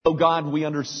Oh God, we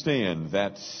understand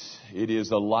that it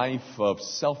is a life of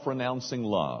self-renouncing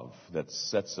love that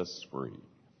sets us free.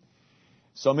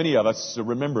 So many of us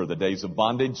remember the days of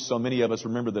bondage. So many of us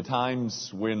remember the times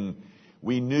when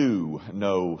we knew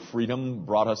no freedom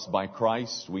brought us by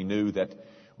Christ. We knew that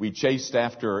we chased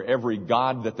after every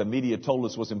god that the media told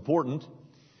us was important.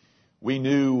 We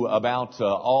knew about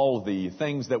all the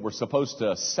things that were supposed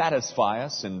to satisfy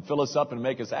us and fill us up and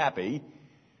make us happy.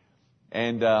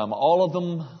 And all of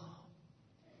them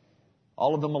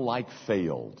alike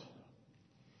failed.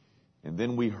 And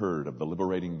then we heard of the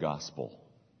liberating gospel,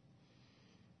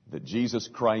 that Jesus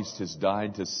Christ has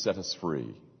died to set us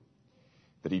free,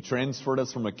 that He transferred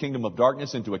us from a kingdom of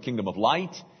darkness into a kingdom of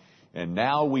light, and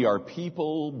now we are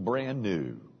people brand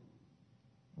new,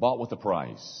 bought with a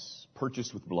price,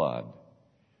 purchased with blood,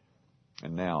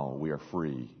 and now we are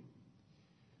free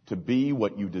to be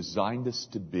what You designed us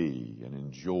to be and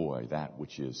enjoy that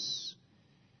which is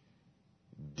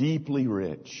deeply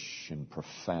rich and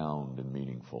profound and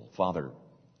meaningful. Father,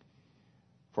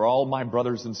 for all my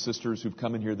brothers and sisters who've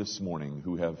come in here this morning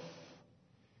who have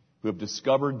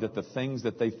discovered that the things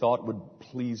that they thought would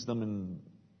please them and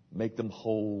make them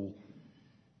whole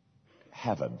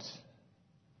haven't,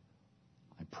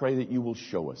 I pray that You will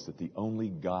show us that the only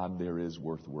God there is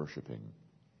worth worshiping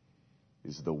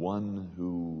is the one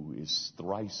who is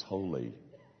thrice holy,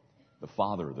 the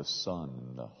Father, the Son,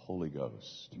 and the Holy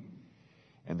Ghost.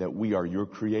 And that we are Your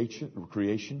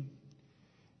creation.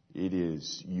 It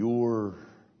is Your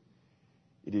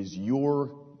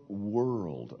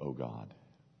world, O God,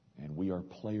 and we are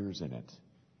players in it.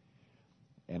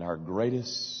 And our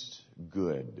greatest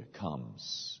good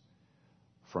comes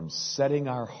from setting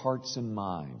our hearts and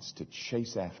minds to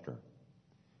chase after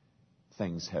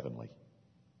things heavenly.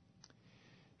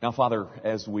 Now, Father,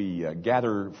 as we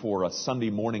gather for a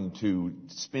Sunday morning to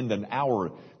spend an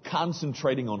hour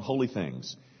concentrating on holy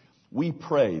things, we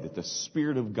pray that the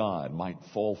Spirit of God might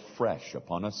fall fresh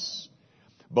upon us,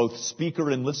 both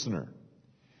speaker and listener.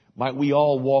 Might we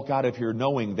all walk out of here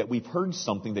knowing that we've heard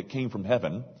something that came from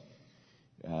heaven.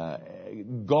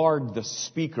 Guard the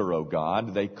speaker, O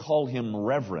God. They call him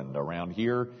Reverend around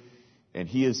here, and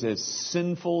he is as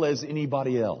sinful as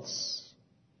anybody else.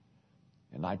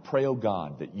 And I pray, O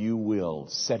God, that You will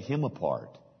set him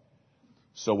apart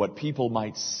so what people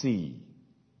might see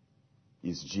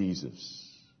is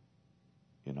Jesus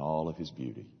in all of His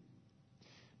beauty.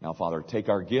 Now, Father, take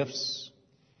our gifts.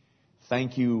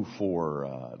 Thank You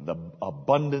for the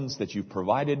abundance that You've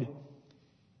provided.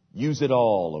 Use it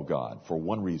all, O God, for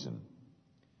one reason,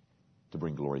 to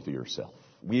bring glory to Yourself.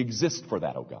 We exist for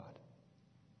that, O God.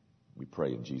 We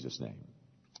pray in Jesus' name.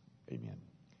 Amen.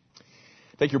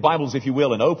 Take your Bibles, if you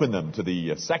will, and open them to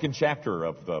the second chapter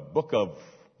of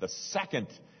the second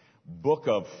book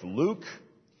of Luke.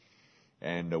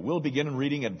 And we'll begin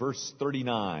reading at verse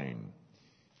 39.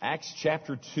 Acts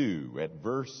chapter 2 at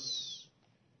verse...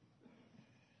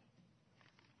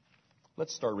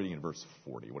 Let's start reading in verse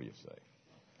 40. What do you say?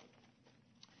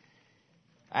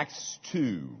 Acts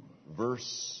 2,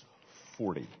 verse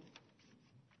 40.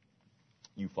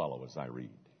 You follow as I read.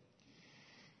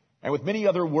 And with many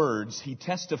other words, he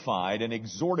testified and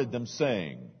exhorted them,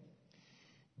 saying,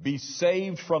 "Be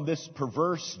saved from this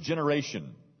perverse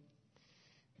generation."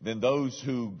 Then those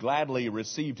who gladly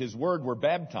received his word were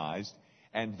baptized,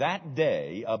 and that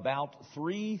day about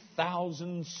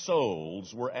 3,000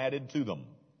 souls were added to them.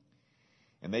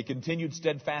 And they continued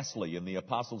steadfastly in the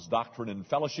apostles' doctrine and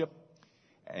fellowship,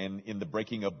 and in the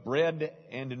breaking of bread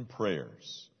and in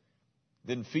prayers.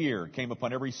 Then fear came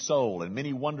upon every soul, and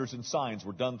many wonders and signs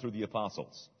were done through the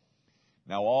apostles.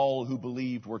 Now all who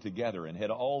believed were together and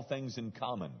had all things in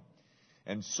common,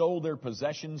 and sold their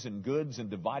possessions and goods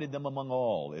and divided them among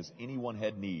all as anyone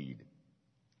had need.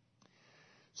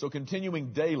 So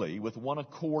continuing daily with one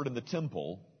accord in the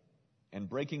temple and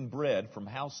breaking bread from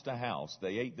house to house,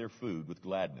 they ate their food with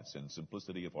gladness and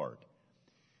simplicity of heart,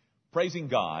 praising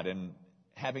God and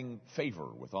having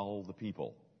favor with all the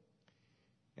people.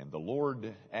 And the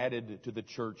Lord added to the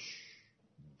church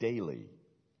daily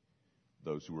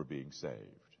those who were being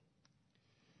saved.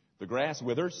 The grass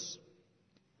withers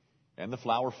and the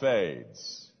flower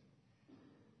fades,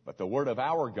 but the word of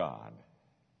our God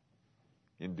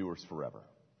endures forever.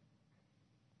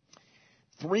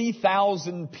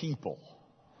 3,000 people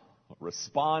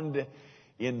respond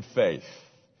in faith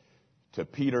to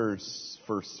Peter's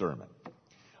first sermon.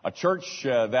 A church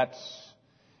that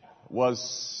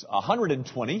was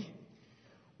 120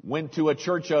 went to a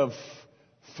church of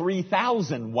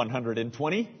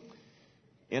 3,120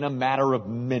 in a matter of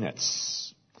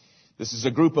minutes. This is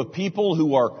a group of people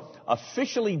who are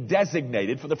officially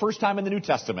designated for the first time in the New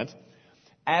Testament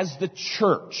as the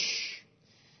church,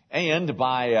 and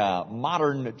by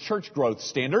modern church growth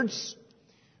standards,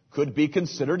 could be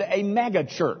considered a mega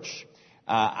church.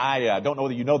 I don't know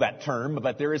whether you know that term,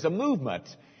 but there is a movement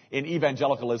in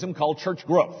evangelicalism called church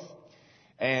growth.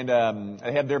 And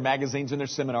they have their magazines and their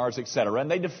seminars, etc. And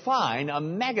they define a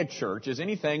mega church as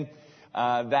anything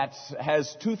that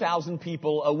has 2,000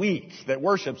 people a week that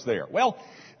worships there. Well,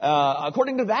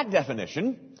 according to that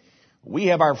definition, we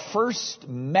have our first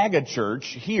mega church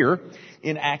here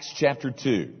in Acts chapter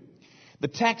 2. The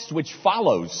text which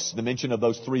follows the mention of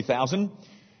those 3,000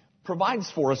 provides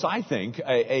for us, I think,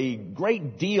 a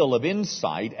great deal of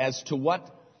insight as to what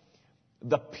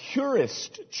the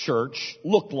purest church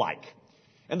looked like.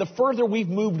 And the further we've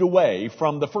moved away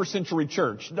from the first century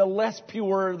church, the less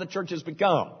pure the church has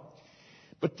become.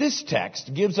 But this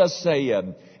text gives us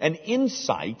an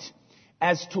insight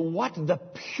as to what the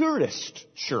purest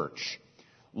church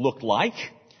looked like.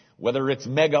 Whether it's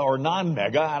mega or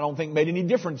non-mega, I don't think made any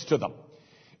difference to them.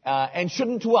 And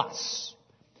shouldn't to us.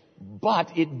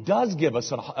 But it does give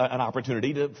us an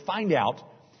opportunity to find out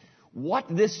what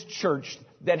this church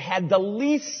that had the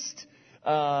least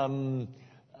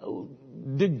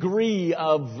degree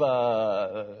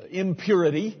of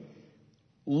impurity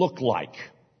looked like.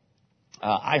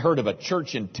 I heard of a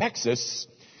church in Texas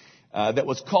that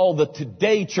was called the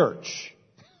Today Church.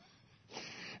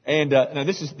 And now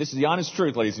this is the honest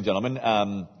truth, ladies and gentlemen.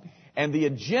 And the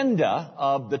agenda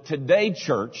of the Today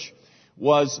Church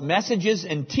was messages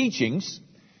and teachings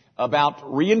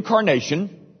about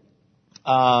reincarnation,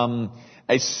 a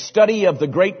study of the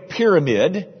Great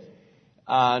Pyramid,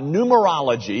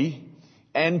 numerology,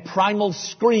 and primal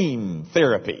scream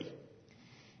therapy.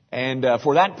 And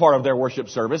for that part of their worship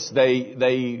service,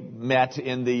 they met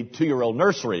in the 2-year-old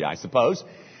nursery, I suppose.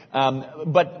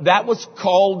 But that was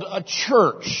called a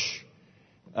church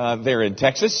there in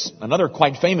Texas. Another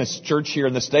quite famous church here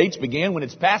in the States began when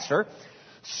its pastor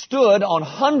stood on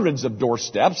hundreds of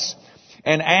doorsteps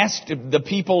and asked the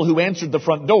people who answered the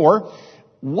front door,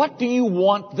 "What do you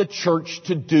want the church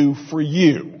to do for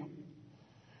you?"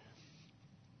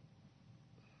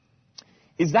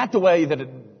 Is that the way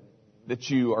that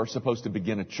you are supposed to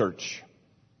begin a church?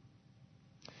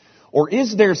 Or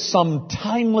is there some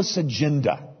timeless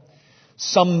agenda,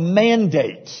 some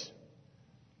mandate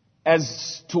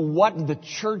as to what the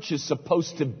church is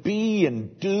supposed to be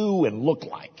and do and look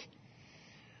like?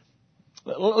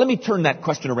 Let me turn that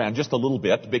question around just a little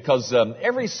bit, because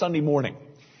every Sunday morning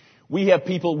we have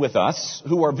people with us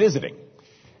who are visiting.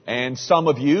 And some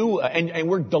of you, and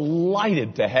we're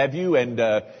delighted to have you, and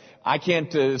I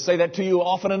can't say that to you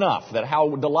often enough, that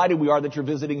how delighted we are that you're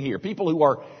visiting here. People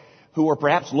who are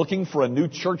perhaps looking for a new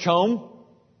church home.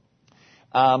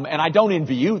 And I don't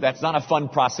envy you. That's not a fun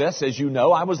process. As you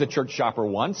know, I was a church shopper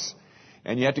once.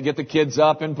 And you have to get the kids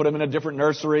up and put them in a different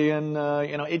nursery. And,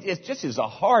 it just is a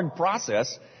hard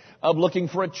process of looking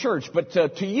for a church. But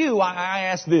to you, I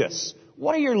ask this.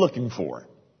 What are you looking for?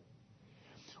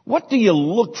 What do you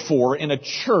look for in a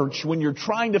church when you're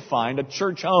trying to find a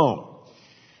church home?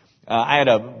 I had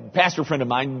a pastor friend of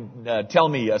mine tell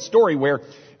me a story where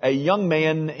a young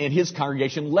man in his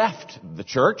congregation left the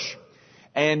church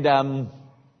and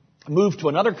moved to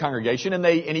another congregation, and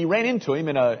he ran into him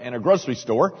in a grocery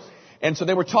store. And so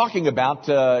they were talking about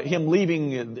him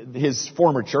leaving his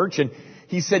former church, and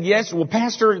he said, "Yes, well,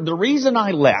 Pastor, the reason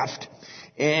I left,"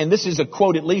 and this is a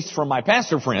quote at least from my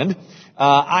pastor friend,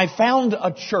 "I found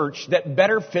a church that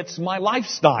better fits my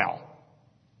lifestyle."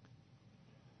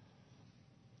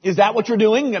 Is that what you're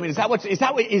doing? I mean, is that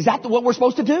what we're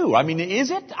supposed to do? I mean,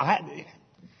 is it? Are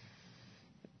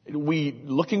we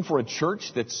looking for a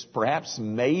church that's perhaps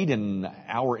made in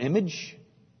our image?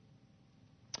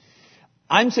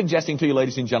 I'm suggesting to you,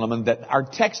 ladies and gentlemen, that our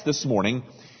text this morning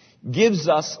gives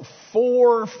us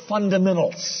 4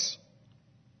 fundamentals.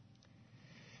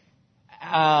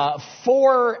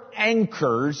 4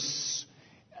 anchors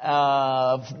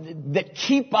that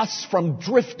keep us from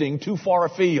drifting too far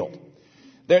afield.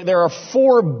 There are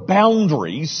 4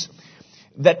 boundaries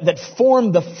that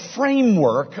form the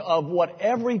framework of what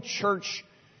every church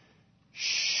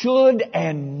should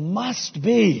and must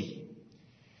be.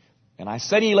 And I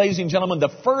say to you, ladies and gentlemen, the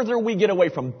further we get away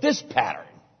from this pattern,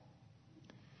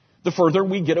 the further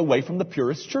we get away from the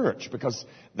purest church. Because,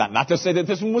 not to say that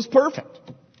this one was perfect,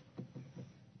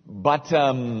 but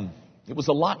it was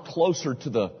a lot closer to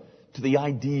the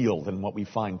ideal than what we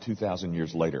find 2,000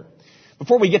 years later.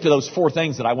 Before we get to those 4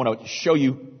 things that I want to show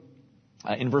you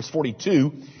in verse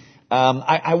 42,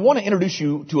 I want to introduce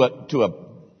you to a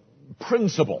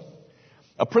principle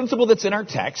that's in our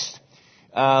text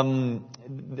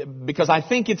because I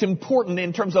think it's important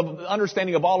in terms of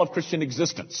understanding of all of Christian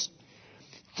existence.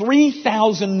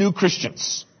 3,000 new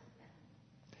Christians.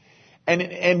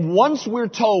 And once we're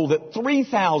told that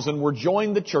 3,000 were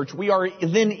joined the church, we are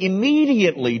then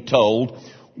immediately told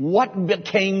what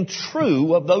became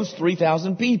true of those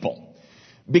 3,000 people.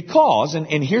 Because,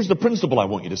 and here's the principle I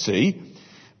want you to see,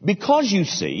 because you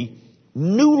see,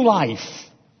 new life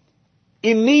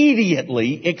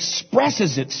immediately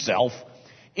expresses itself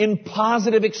in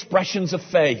positive expressions of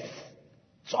faith.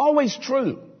 It's always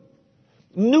true.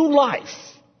 New life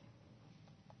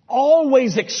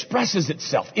always expresses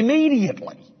itself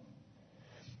immediately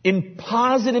in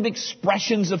positive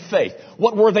expressions of faith.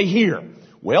 What were they here?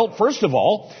 Well, first of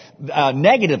all,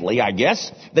 negatively, I guess,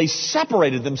 they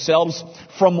separated themselves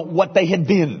from what they had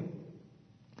been.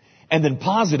 And then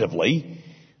positively,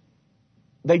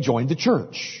 they joined the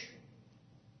church.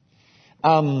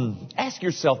 Ask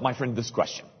yourself, my friend, this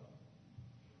question.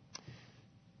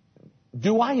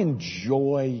 Do I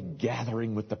enjoy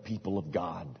gathering with the people of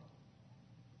God?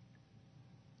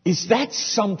 Is that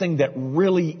something that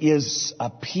really is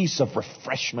a piece of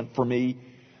refreshment for me?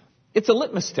 It's a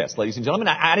litmus test, ladies and gentlemen.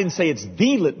 I didn't say it's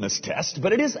the litmus test,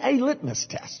 but it is a litmus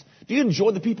test. Do you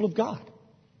enjoy the people of God?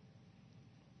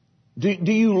 Do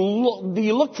you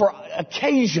look for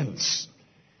occasions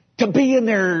to be in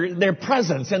their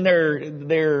presence and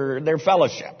their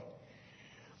fellowship?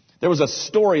 There was a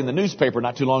story in the newspaper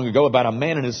not too long ago about a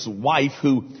man and his wife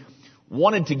who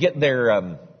wanted to get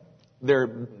their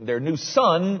new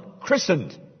son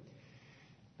christened.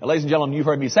 Now, ladies and gentlemen, you've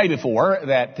heard me say before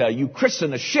that you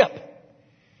christen a ship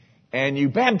and you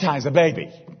baptize a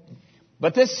baby.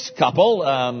 But this couple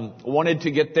wanted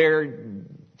to get their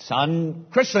son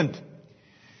christened.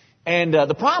 And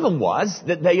the problem was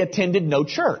that they attended no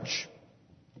church.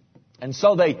 And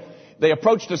so they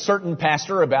approached a certain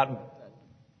pastor about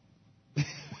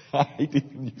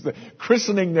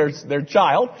christening their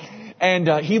child, and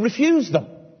he refused them.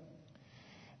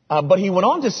 But he went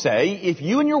on to say, if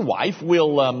you and your wife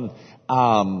will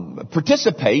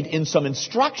participate in some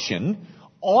instruction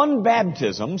on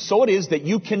baptism, so it is that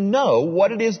you can know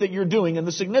what it is that you're doing and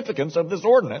the significance of this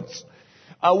ordinance,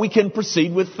 we can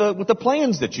proceed with the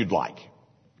plans that you'd like.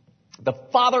 The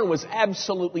father was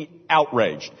absolutely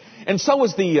outraged, and so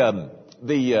was the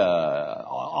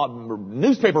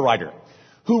newspaper writer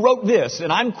who wrote this,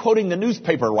 and I'm quoting the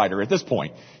newspaper writer at this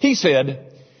point. He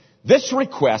said, "This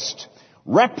request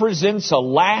represents a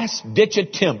last-ditch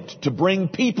attempt to bring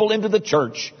people into the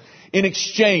church in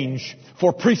exchange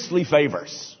for priestly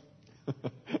favors."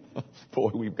 Boy,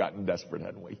 we've gotten desperate,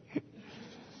 haven't we?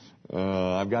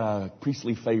 I've got a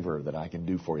priestly favor that I can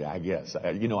do for you, I guess.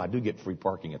 I do get free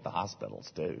parking at the hospitals,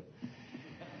 too.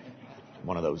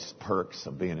 One of those perks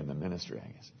of being in the ministry, I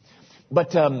guess.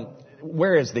 But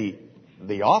whereas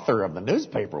the author of the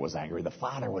newspaper was angry, the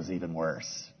father was even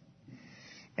worse.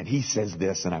 And he says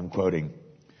this, and I'm quoting,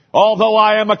 "Although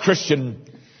I am a Christian,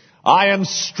 I am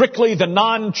strictly the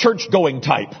non-church-going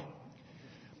type,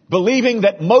 believing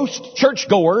that most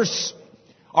churchgoers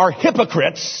are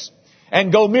hypocrites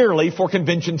and go merely for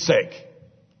convention's sake."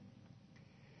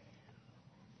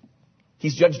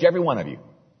 He's judged every one of you.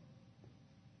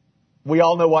 We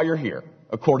all know why you're here,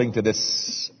 according to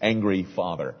this angry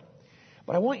father.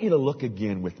 But I want you to look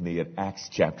again with me at Acts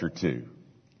chapter 2.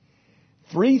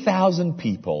 3,000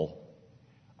 people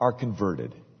are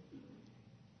converted.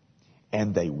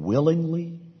 And they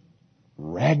willingly,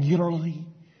 regularly,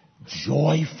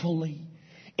 joyfully,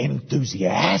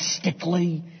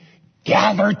 enthusiastically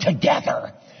gather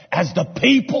together as the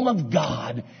people of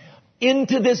God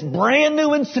into this brand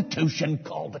new institution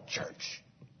called the church.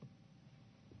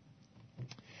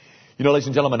 Ladies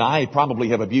and gentlemen, I probably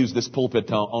have abused this pulpit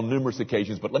on numerous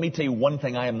occasions, but let me tell you one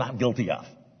thing I am not guilty of.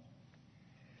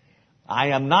 I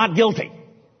am not guilty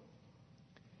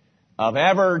of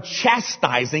ever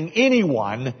chastising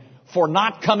anyone for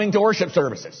not coming to worship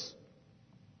services.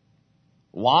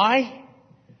 Why?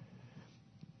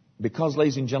 Because,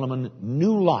 ladies and gentlemen,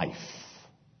 new life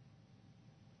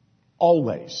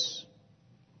always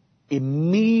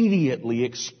immediately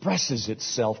expresses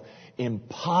itself in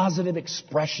positive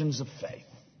expressions of faith.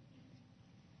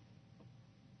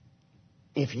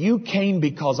 If you came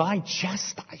because I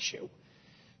chastise you,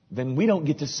 then we don't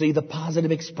get to see the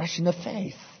positive expression of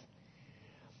faith.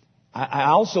 I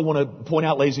also want to point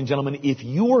out, ladies and gentlemen, if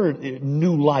your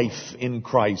new life in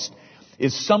Christ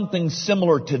is something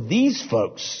similar to these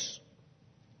folks,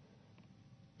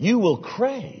 you will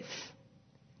crave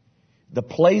the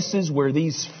places where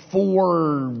these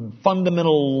four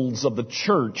fundamentals of the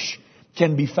church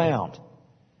can be found.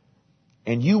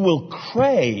 and you will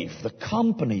crave the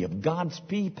company of God's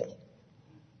people.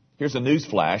 Here's a news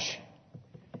flash.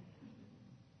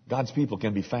 God's people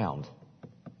can be found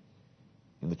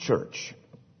in the church.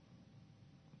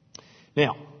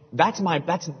 Now, that's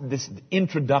this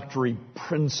introductory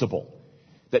principle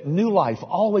that New Life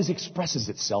always expresses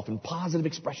itself in positive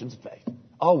expressions of faith.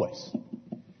 Always.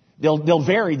 They'll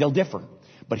vary, they'll differ.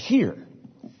 But here,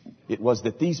 it was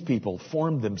that these people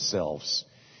formed themselves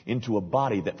into a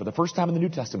body that for the first time in the New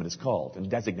Testament is called and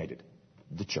designated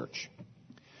the church.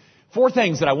 4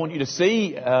 things that I want you to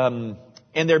see, and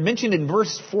they're mentioned in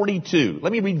verse 42.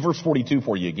 Let me read verse 42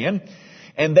 for you again.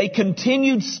 And they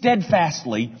continued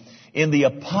steadfastly in the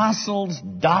apostles'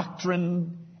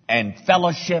 doctrine and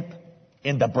fellowship,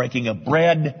 in the breaking of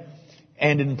bread,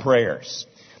 and in prayers.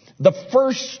 The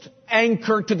first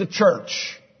anchor to the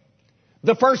church,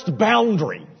 the first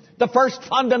boundary, the first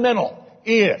fundamental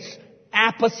is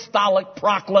apostolic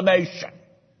proclamation.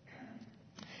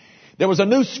 There was a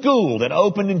new school that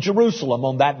opened in Jerusalem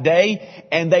on that day,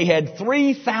 and they had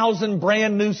 3,000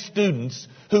 brand new students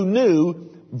who knew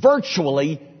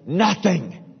virtually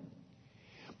nothing.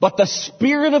 But the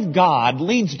Spirit of God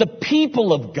leads the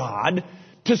people of God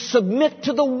to submit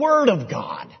to the Word of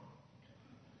God.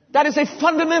 That is a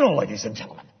fundamental, ladies and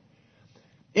gentlemen.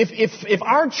 If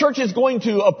our church is going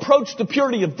to approach the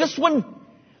purity of this one,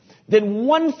 then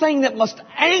one thing that must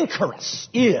anchor us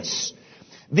is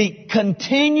the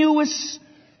continuous,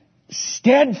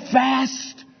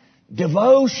 steadfast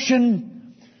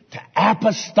devotion to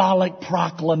apostolic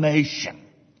proclamation.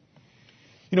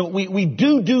 You know, we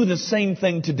do the same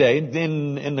thing today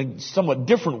in a somewhat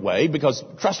different way because,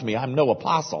 trust me, I'm no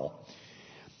apostle.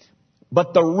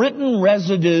 But the written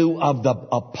residue of the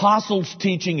apostles'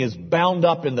 teaching is bound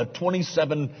up in the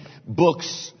 27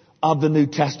 books of the New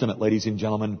Testament, ladies and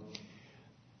gentlemen.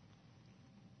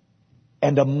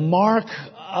 And a mark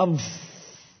of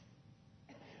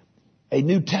a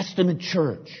New Testament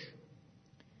church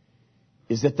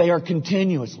is that they are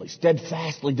continuously,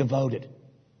 steadfastly devoted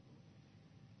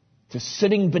to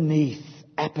sitting beneath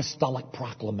apostolic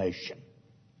proclamation.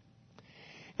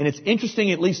 And it's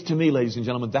interesting, at least to me, ladies and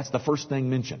gentlemen, that's the first thing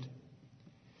mentioned.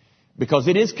 Because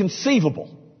it is conceivable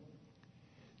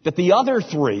that the other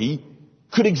 3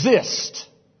 could exist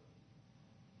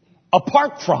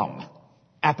apart from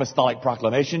apostolic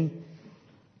proclamation.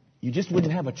 You just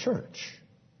wouldn't have a church.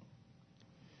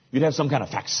 You'd have some kind of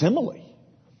facsimile,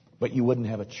 but you wouldn't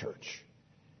have a church.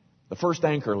 The first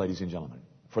anchor, ladies and gentlemen,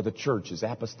 for the church is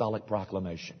apostolic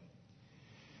proclamation.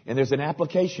 And there's an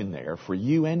application there for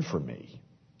you and for me.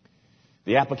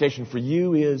 The application for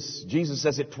you is, Jesus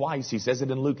says it twice. He says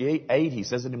it in Luke 8. He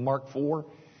says it in Mark 4.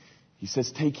 He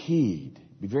says, take heed.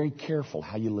 Be very careful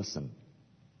how you listen.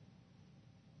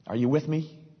 Are you with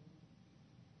me?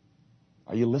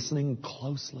 Are you listening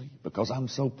closely? Because I'm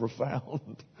so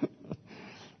profound.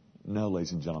 No,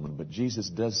 ladies and gentlemen, but Jesus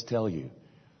does tell you,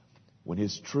 when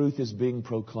His truth is being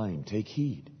proclaimed, take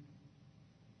heed.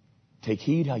 Take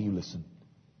heed how you listen.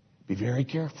 Be very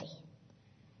careful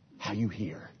how you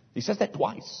hear. He says that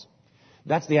twice.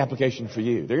 That's the application for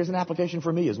you. There is an application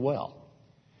for me as well.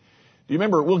 Do you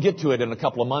remember, we'll get to it in a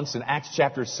couple of months, in Acts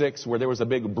chapter 6, where there was a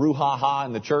big brouhaha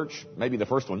in the church, maybe the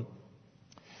first one,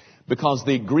 because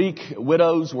the Greek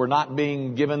widows were not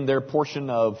being given their portion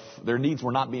of, their needs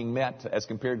were not being met as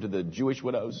compared to the Jewish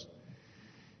widows.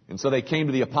 And so they came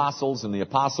to the apostles, and the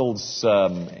apostles,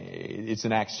 it's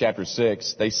in Acts chapter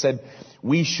 6, they said,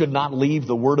 we should not leave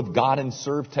the word of God and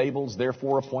serve tables,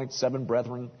 therefore appoint 7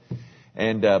 brethren.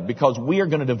 And because we are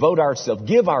going to devote ourselves,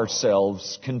 give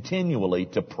ourselves continually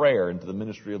to prayer and to the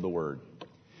ministry of the word.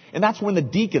 And that's when the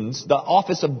deacons, the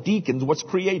office of deacons was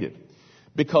created.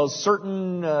 Because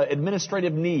certain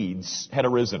administrative needs had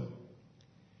arisen.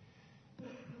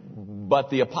 But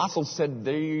the apostles said,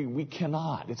 we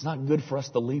cannot. It's not good for us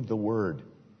to leave the word.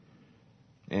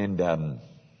 And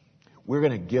we're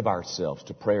going to give ourselves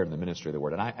to prayer and the ministry of the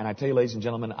word. And I tell you, ladies and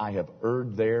gentlemen, I have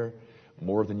erred there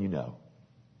more than you know.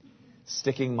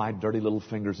 Sticking my dirty little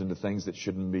fingers into things that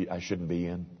I shouldn't be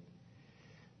in.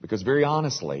 Because very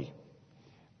honestly,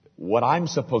 what I'm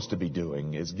supposed to be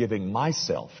doing is giving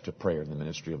myself to prayer and the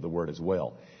ministry of the word as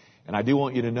well. And I do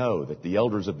want you to know that the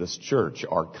elders of this church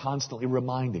are constantly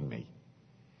reminding me,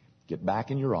 get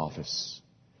back in your office.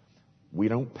 We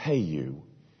don't pay you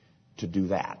to do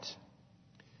that.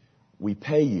 We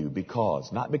pay you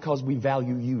because, not because we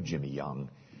value you, Jimmy Young,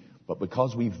 but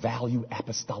because we value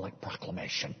apostolic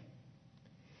proclamation.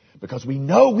 Because we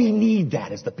know we need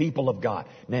that as the people of God.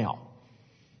 Now,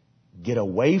 get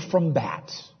away from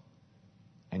that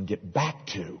and get back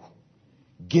to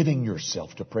giving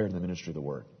yourself to prayer and the ministry of the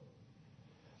word.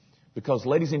 Because,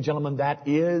 ladies and gentlemen, that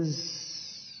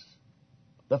is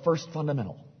the first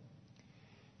fundamental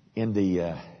in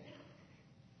the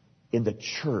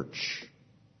church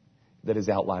that is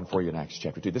outlined for you in Acts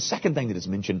chapter 2. The second thing that is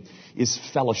mentioned is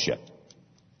fellowship.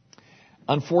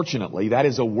 Unfortunately, that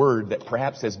is a word that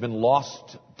perhaps has been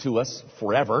lost to us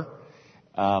forever.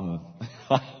 I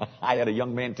had a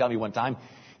young man tell me one time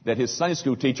that his Sunday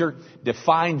school teacher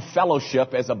defined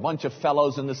fellowship as a bunch of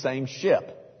fellows in the same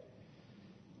ship.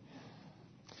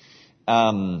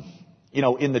 In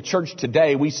the church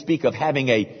today, we speak of having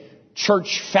a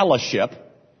church fellowship,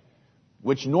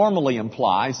 which normally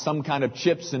implies some kind of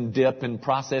chips and dip and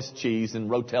processed cheese and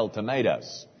Rotel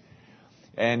tomatoes.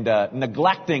 And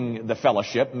neglecting the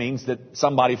fellowship means that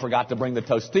somebody forgot to bring the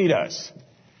Tostitos.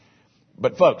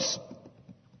 But folks,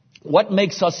 what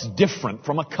makes us different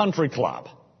from a country club?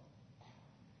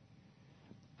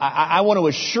 I want to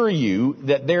assure you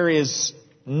that there is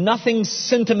nothing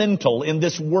sentimental in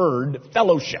this word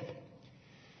fellowship.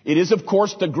 It is, of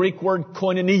course, the Greek word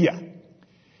koinonia.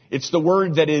 It's the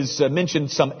word that is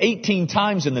mentioned some 18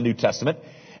 times in the New Testament,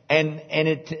 and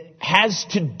it has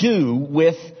to do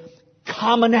with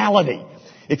commonality.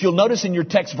 If you'll notice in your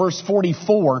text, verse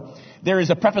 44, there is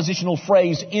a prepositional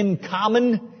phrase, in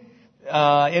common,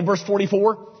 in verse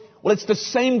 44. Well, it's the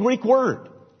same Greek word.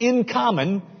 In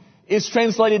common is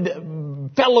translated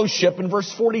fellowship in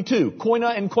verse 42,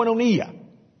 koina and koinonia.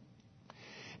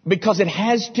 Because it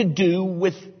has to do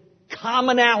with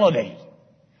commonality.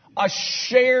 A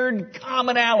shared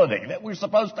commonality that we're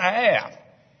supposed to have.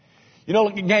 You know,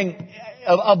 gang,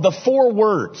 of the four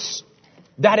words,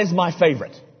 that is my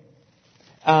favorite.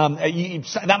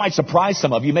 That might surprise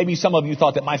some of you. Maybe some of you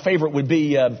thought that my favorite would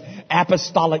be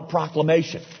apostolic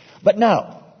proclamation. But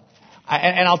no.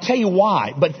 And I'll tell you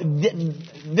why. But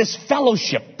this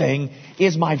fellowship thing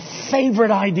is my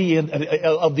favorite idea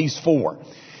of these four.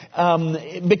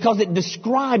 Because it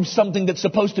describes something that's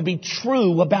supposed to be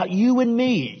true about you and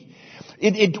me.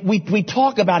 We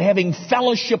talk about having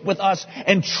fellowship with us,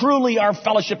 and truly our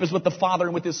fellowship is with the Father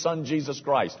and with His Son, Jesus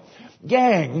Christ.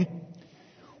 Gang,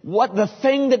 the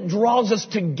thing that draws us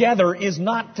together is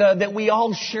not that we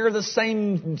all share the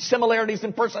same similarities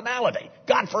in personality.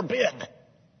 God forbid.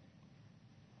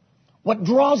 What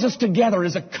draws us together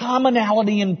is a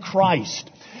commonality in Christ.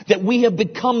 That we have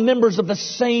become members of the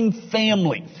same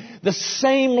family. The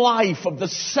same life of the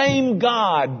same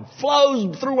God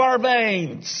flows through our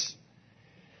veins.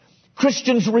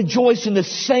 Christians rejoice in the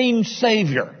same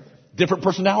Savior. Different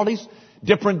personalities,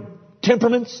 different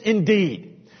temperaments,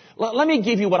 indeed. Let me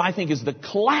give you what I think is the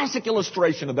classic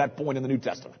illustration of that point in the New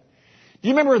Testament. Do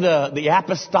you remember the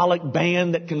apostolic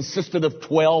band that consisted of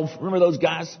 12? Remember those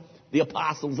guys? The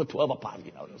apostles, the 12 apostles.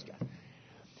 You know those guys.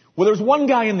 Well, there's one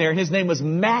guy in there, and his name was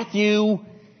Matthew,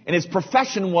 and his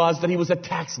profession was that he was a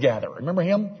tax gatherer. Remember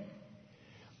him?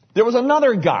 There was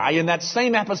another guy in that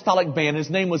same apostolic band. His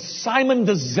name was Simon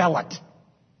the Zealot.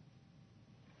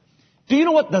 Do you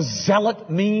know what the zealot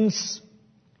means?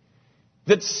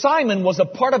 That Simon was a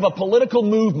part of a political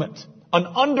movement, an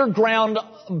underground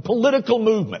political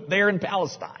movement there in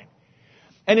Palestine.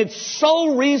 And its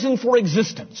sole reason for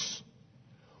existence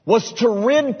was to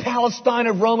rid Palestine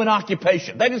of Roman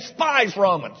occupation. They despised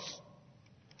Romans.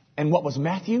 And what was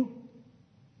Matthew?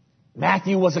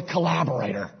 Matthew was a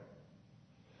collaborator.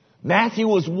 Matthew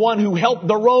was one who helped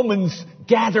the Romans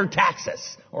gather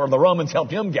taxes, or the Romans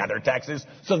helped him gather taxes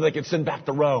so that they could send back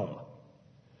to Rome.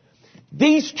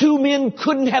 These two men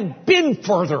couldn't have been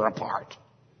further apart.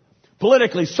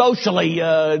 Politically, socially,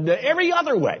 every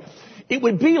other way. It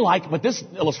would be like, but this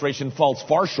illustration falls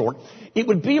far short, it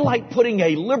would be like putting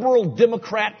a liberal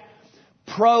Democrat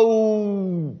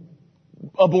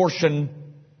pro-abortion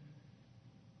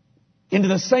into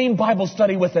the same Bible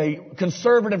study with a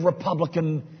conservative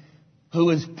Republican who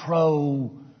is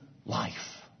pro-life.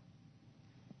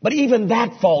 But even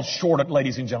that falls short,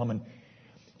 ladies and gentlemen.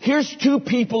 Here's two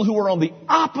people who are on the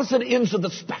opposite ends of the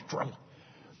spectrum.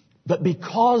 But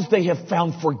because they have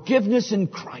found forgiveness in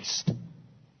Christ,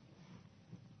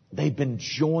 they've been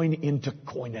joined into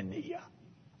koinonia.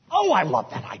 Oh, I love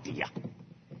that idea.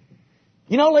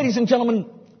 You know, ladies and gentlemen,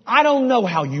 I don't know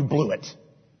how you blew it.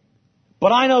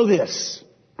 But I know this.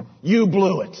 You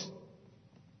blew it.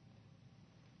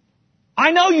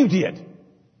 I know you did.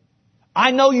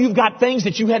 I know you've got things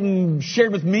that you hadn't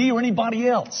shared with me or anybody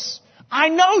else. I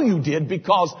know you did,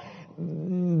 because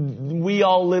we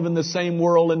all live in the same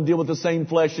world and deal with the same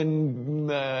flesh and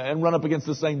run up against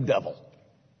the same devil.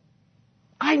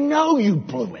 I know you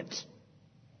blew it.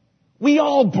 We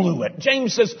all blew it.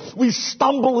 James says we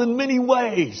stumble in many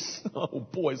ways. Oh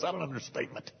boy, is that an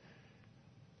understatement.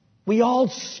 We all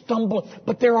stumble,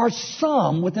 but there are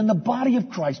some within the body of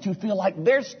Christ who feel like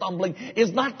their stumbling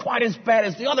is not quite as bad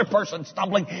as the other person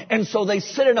stumbling, and so they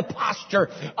sit in a posture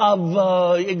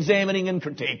of examining and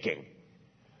critiquing.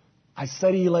 I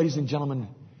say to you, ladies and gentlemen,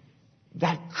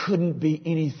 that couldn't be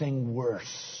anything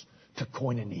worse to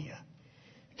koinonia.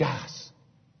 Guys,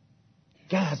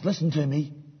 listen to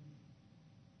me.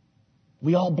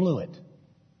 We all blew it.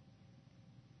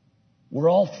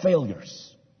 We're all failures.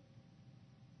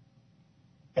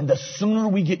 And the sooner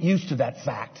we get used to that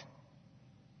fact,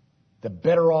 the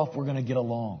better off we're going to get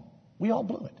along. We all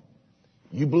blew it.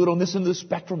 You blew it on this end of the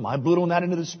spectrum. I blew it on that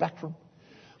end of the spectrum.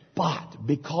 But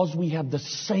because we have the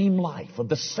same life of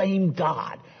the same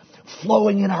God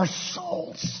flowing in our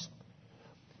souls,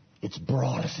 it's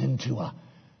brought us into a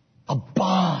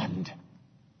bond,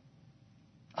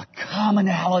 a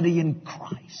commonality in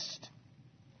Christ.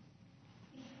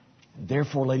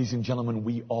 Therefore, ladies and gentlemen,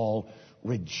 we all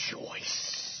rejoice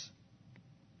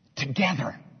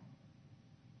together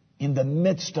in the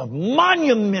midst of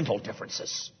monumental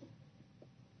differences.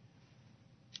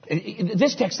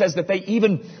 This text says that they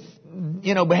even,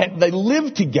 they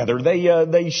lived together.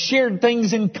 They shared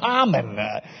things in common.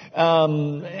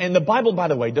 And the Bible, by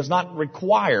the way, does not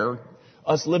require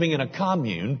us living in a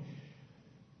commune,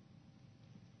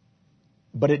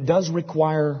 but it does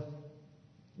require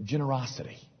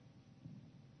generosity.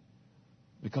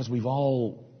 Because we've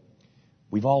all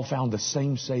found the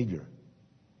same Savior.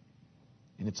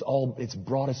 And it's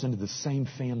brought us into the same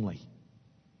family.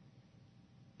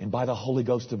 And by the Holy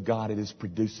Ghost of God, it is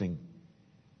producing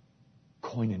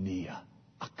koinonia,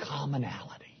 a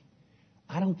commonality.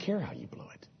 I don't care how you blew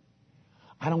it.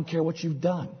 I don't care what you've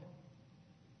done.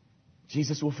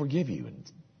 Jesus will forgive you. And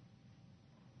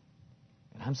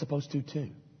I'm supposed to too.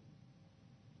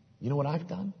 You know what I've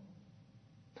done?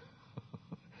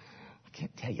 I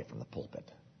can't tell you from the pulpit.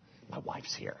 My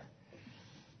wife's here.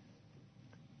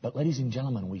 But ladies and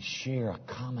gentlemen, we share a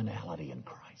commonality in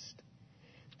Christ.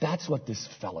 That's what this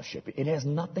fellowship, it has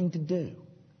nothing to do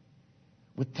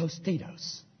with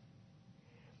Tostitos.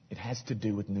 It has to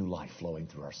do with new life flowing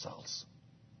through our souls.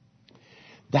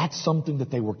 That's something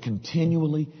that they were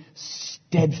continually,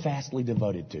 steadfastly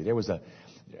devoted to.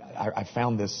 I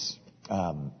found this,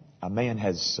 a man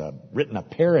has written a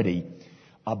parody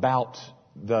about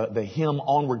the hymn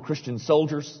Onward Christian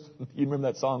Soldiers. You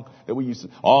remember that song that we used to,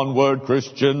 Onward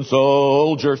Christian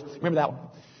Soldiers. Remember that one?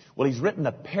 Well, he's written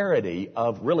a parody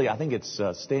of really, I think it's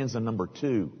stanza number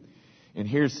 2. And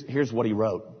here's what he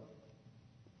wrote.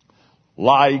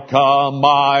 Like a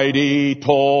mighty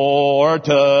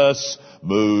tortoise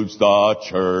moves the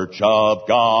church of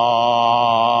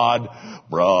God.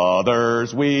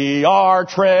 Brothers, we are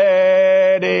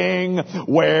treading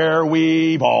where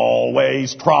we've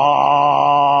always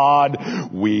trod.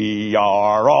 We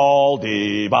are all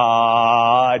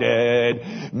divided,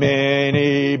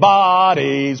 many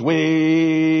bodies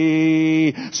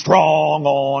we, strong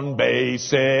on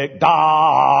basic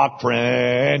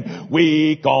doctrine,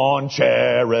 weak on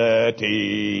charity.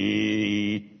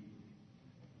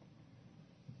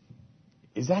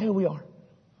 Is that who we are?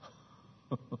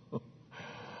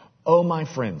 Oh, my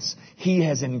friends, he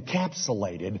has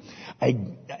encapsulated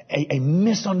a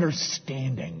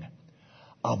misunderstanding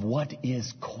of what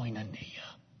is koinonia.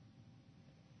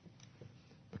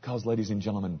 Because, ladies and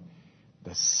gentlemen,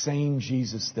 the same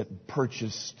Jesus that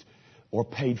purchased or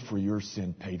paid for your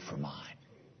sin paid for mine.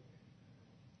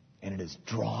 And it has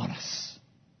drawn us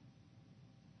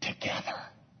together.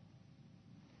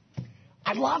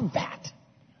 I love that.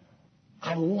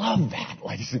 I love that,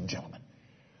 ladies and gentlemen.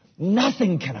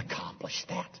 Nothing can accomplish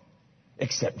that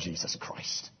except Jesus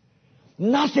Christ.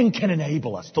 Nothing can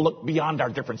enable us to look beyond our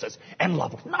differences and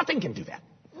love. Nothing can do that.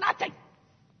 Nothing.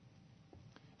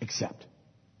 Except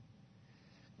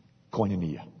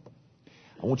koinonia.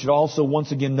 I want you to also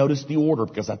once again notice the order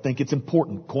because I think it's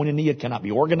important. Koinonia cannot be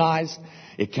organized.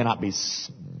 It cannot be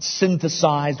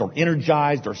synthesized or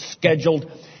energized or scheduled.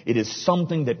 It is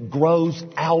something that grows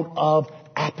out of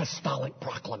apostolic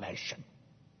proclamation.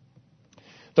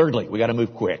 Thirdly, we got to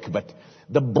move quick, but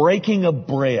the breaking of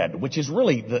bread, which is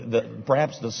really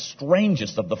perhaps the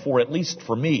strangest of the four, at least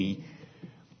for me.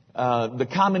 The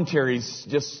commentaries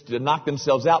just knock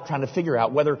themselves out trying to figure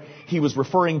out whether he was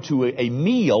referring to a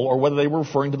meal or whether they were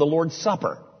referring to the Lord's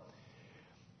Supper.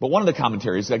 But one of the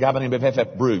commentaries, a guy by the name of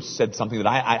F.F. Bruce, said something that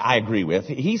I agree with.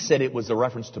 He said it was a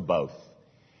reference to both.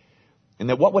 And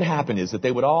that what would happen is that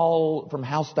they would all, from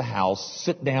house to house,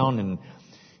 sit down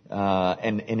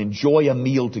and enjoy a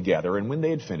meal together. And when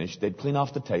they had finished, they'd clean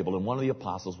off the table, and one of the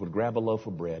apostles would grab a loaf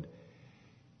of bread,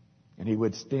 and he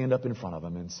would stand up in front of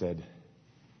them and said,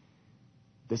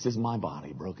 This is my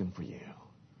body broken for you.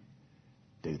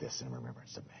 Do this in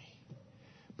remembrance of me.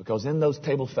 Because in those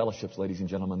table fellowships, ladies and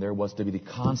gentlemen, there was to be the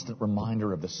constant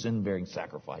reminder of the sin-bearing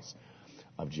sacrifice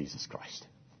of Jesus Christ.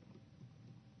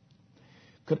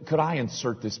 Could I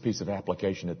insert this piece of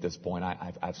application at this point?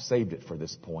 I've saved it for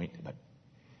this point, but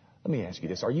let me ask you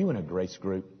this. Are you in a grace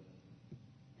group?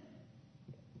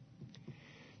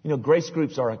 You know, grace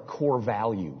groups are a core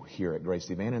value here at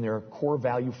Grace Evan, and they're a core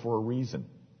value for a reason.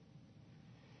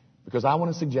 Because I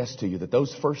want to suggest to you that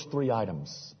those first three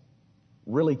items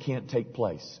really can't take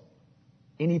place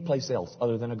any place else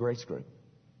other than a grace group.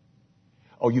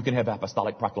 Oh, you can have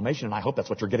apostolic proclamation, and I hope that's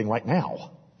what you're getting right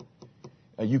now.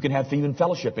 You can have theme and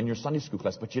fellowship in your Sunday school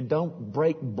class, but you don't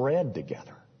break bread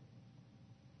together.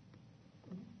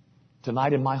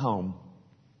 Tonight in my home,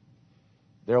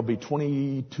 there will be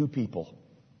 22 people.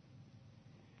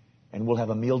 And we'll have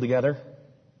a meal together.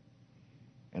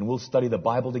 And we'll study the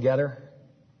Bible together.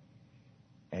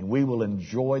 And we will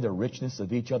enjoy the richness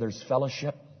of each other's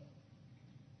fellowship.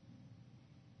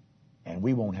 And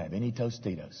we won't have any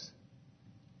Tostitos.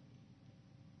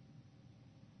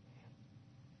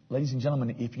 Ladies and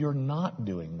gentlemen, if you're not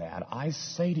doing that, I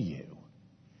say to you,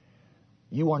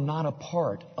 you are not a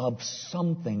part of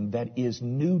something that is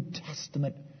New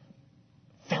Testament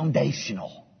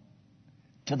foundational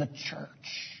to the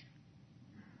church.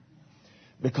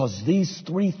 Because these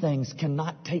three things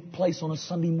cannot take place on a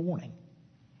Sunday morning.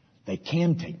 They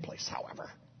can take place,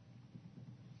 however,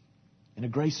 in a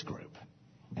grace group.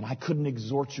 And I couldn't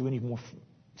exhort you any more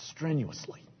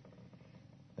strenuously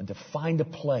than to find a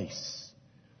place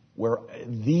where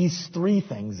these three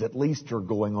things at least are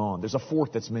going on. There's a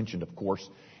fourth that's mentioned, of course,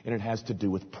 and it has to do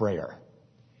with prayer.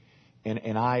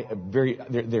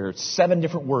 There are 7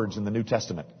 different words in the New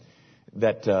Testament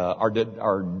that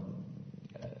are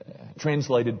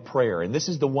translated prayer, and this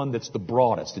is the one that's the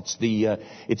broadest. It's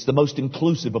the most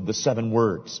inclusive of the 7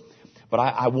 words. But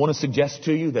I want to suggest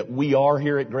to you that we are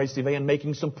here at Grace Evan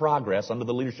making some progress under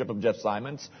the leadership of Jeff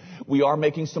Simons. We are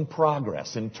making some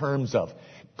progress in terms of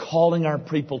calling our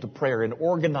people to prayer and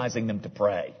organizing them to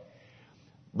pray.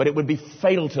 But it would be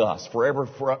fatal to us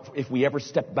if we ever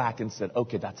stepped back and said,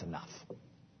 okay, that's enough.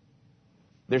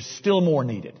 There's still more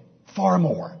needed, far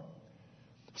more,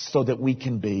 so that we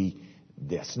can be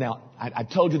this. Now, I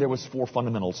told you there was 4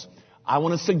 fundamentals. I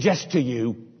want to suggest to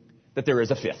you that there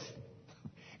is a 5th.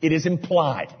 It is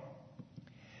implied.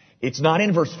 It's not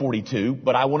in verse 42,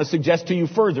 but I want to suggest to you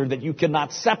further that you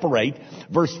cannot separate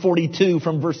verse 42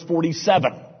 from verse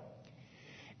 47.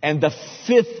 And the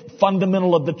 5th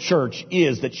fundamental of the church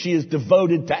is that she is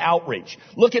devoted to outreach.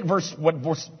 Look at what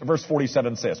verse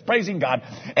 47 says. Praising God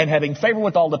and having favor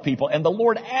with all the people. And the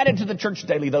Lord added to the church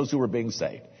daily those who were being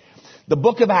saved. The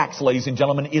book of Acts, ladies and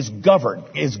gentlemen, is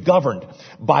governed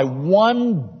by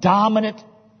one dominant,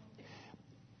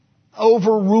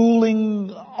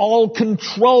 overruling,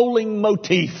 all-controlling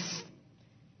motif.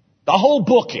 The whole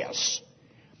book is.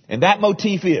 And that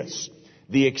motif is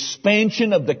the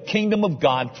expansion of the kingdom of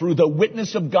God through the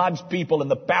witness of God's people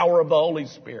and the power of the Holy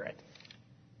Spirit.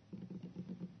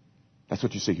 That's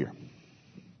what you see here.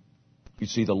 You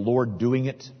see the Lord doing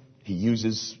it. He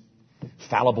uses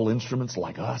fallible instruments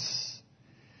like us.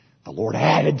 The Lord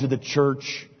added to the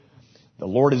church. The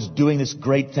Lord is doing this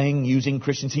great thing using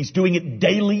Christians. He's doing it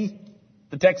daily,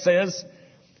 the text says.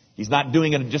 He's not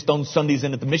doing it just on Sundays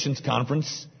and at the missions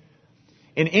conference.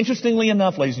 And interestingly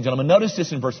enough, ladies and gentlemen, notice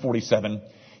this in verse 47.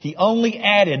 He only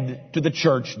added to the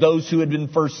church those who had been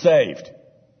first saved.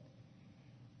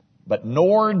 But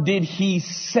nor did he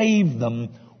save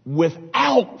them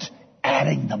without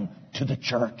adding them to the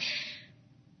church.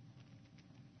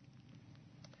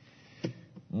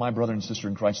 My brother and sister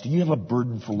in Christ, do you have a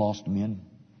burden for lost men?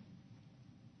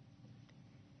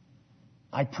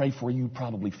 I pray for you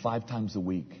probably 5 times a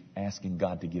week, asking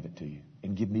God to give it to you.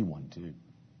 And give me one too.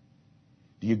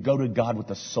 Do you go to God with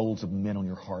the souls of men on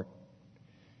your heart?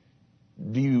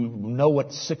 Do you know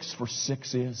what 6 for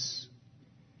 6 is?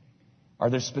 Are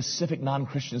there specific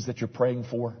non-Christians that you're praying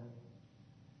for?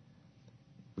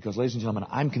 Because, ladies and gentlemen,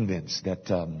 I'm convinced that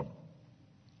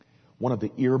one of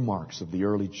the earmarks of the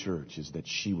early church is that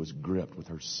she was gripped with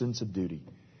her sense of duty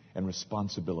and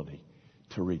responsibility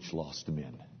to reach lost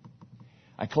men.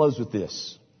 I close with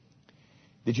this.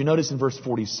 Did you notice in verse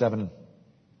 47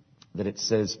 that it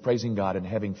says, praising God and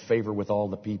having favor with all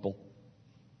the people?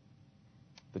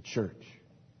 The church.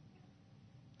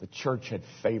 The church had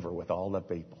favor with all the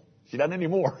people. She doesn't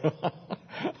anymore.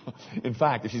 In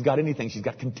fact, if she's got anything, she's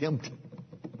got contempt.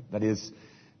 That is,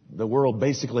 the world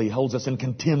basically holds us in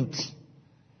contempt.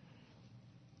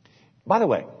 By the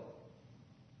way,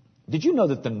 Did you know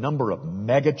that the number of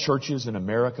mega churches in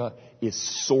America is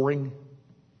soaring?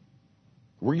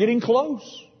 We're getting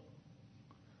close.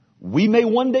 We may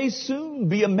one day soon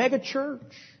be a mega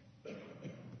church.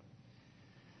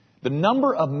 The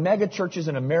number of mega churches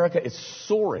in America is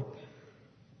soaring.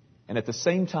 And at the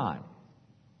same time,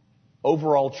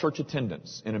 overall church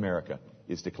attendance in America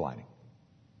is declining.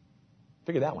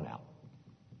 Figure that one out.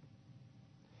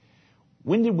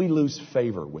 When did we lose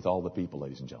favor with all the people,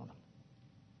 ladies and gentlemen?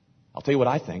 I'll tell you what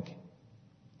I think.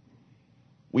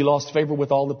 We lost favor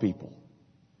with all the people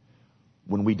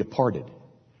when we departed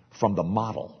from the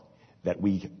model that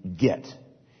we get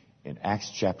in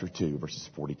Acts chapter 2, verses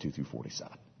 42 through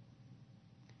 47.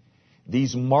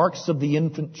 These marks of the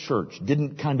infant church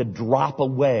didn't kind of drop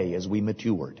away as we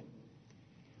matured.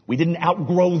 We didn't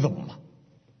outgrow them.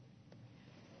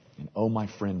 And oh, my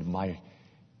friend,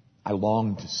 I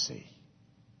long to see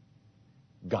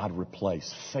God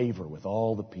replace favor with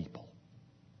all the people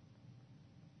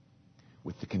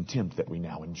with the contempt that we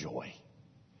now enjoy.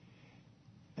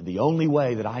 And the only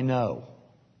way that I know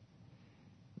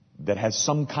that has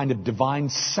some kind of divine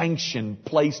sanction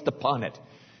placed upon it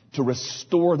to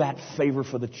restore that favor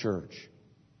for the church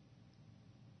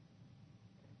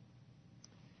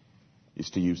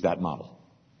is to use that model.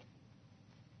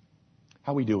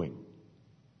 How are we doing?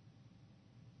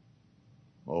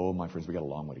 Oh, my friends, we got a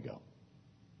long way to go.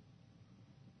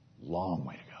 Long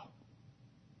way to go.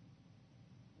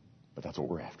 But that's what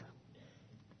we're after.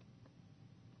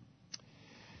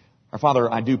 Our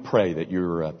Father, I do pray that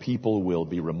your people will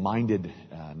be reminded,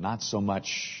 not so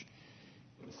much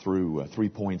through 3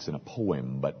 points in a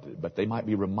poem, but they might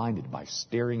be reminded by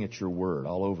staring at your word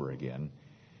all over again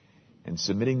and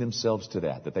submitting themselves to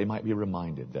that they might be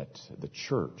reminded that the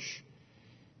church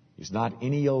is not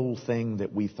any old thing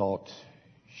that we thought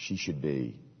she should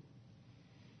be.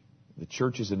 The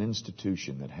church is an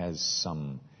institution that has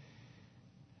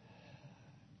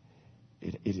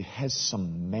it has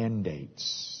some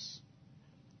mandates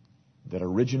that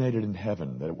originated in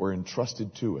heaven, that were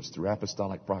entrusted to us through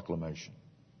apostolic proclamation.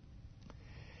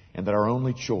 And that our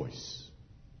only choice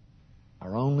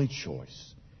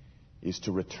is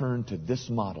to return to this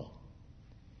model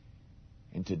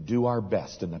and to do our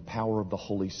best in the power of the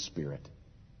Holy Spirit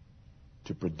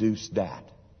to produce that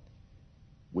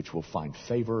which will find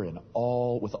favor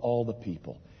with all the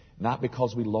people. Not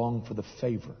because we long for the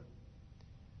favor,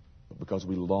 but because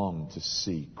we long to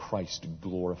see Christ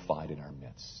glorified in our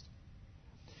midst.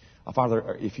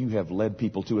 Father, if you have led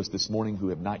people to us this morning who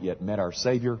have not yet met our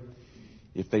Savior,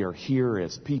 if they are here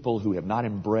as people who have not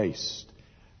embraced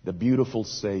the beautiful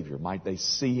Savior, might they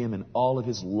see Him in all of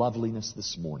His loveliness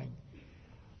this morning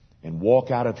and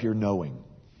walk out of here knowing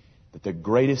that the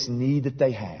greatest need that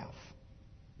they have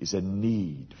is a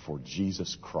need for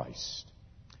Jesus Christ.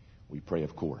 We pray,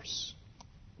 of course,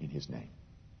 in His name.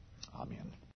 Amen.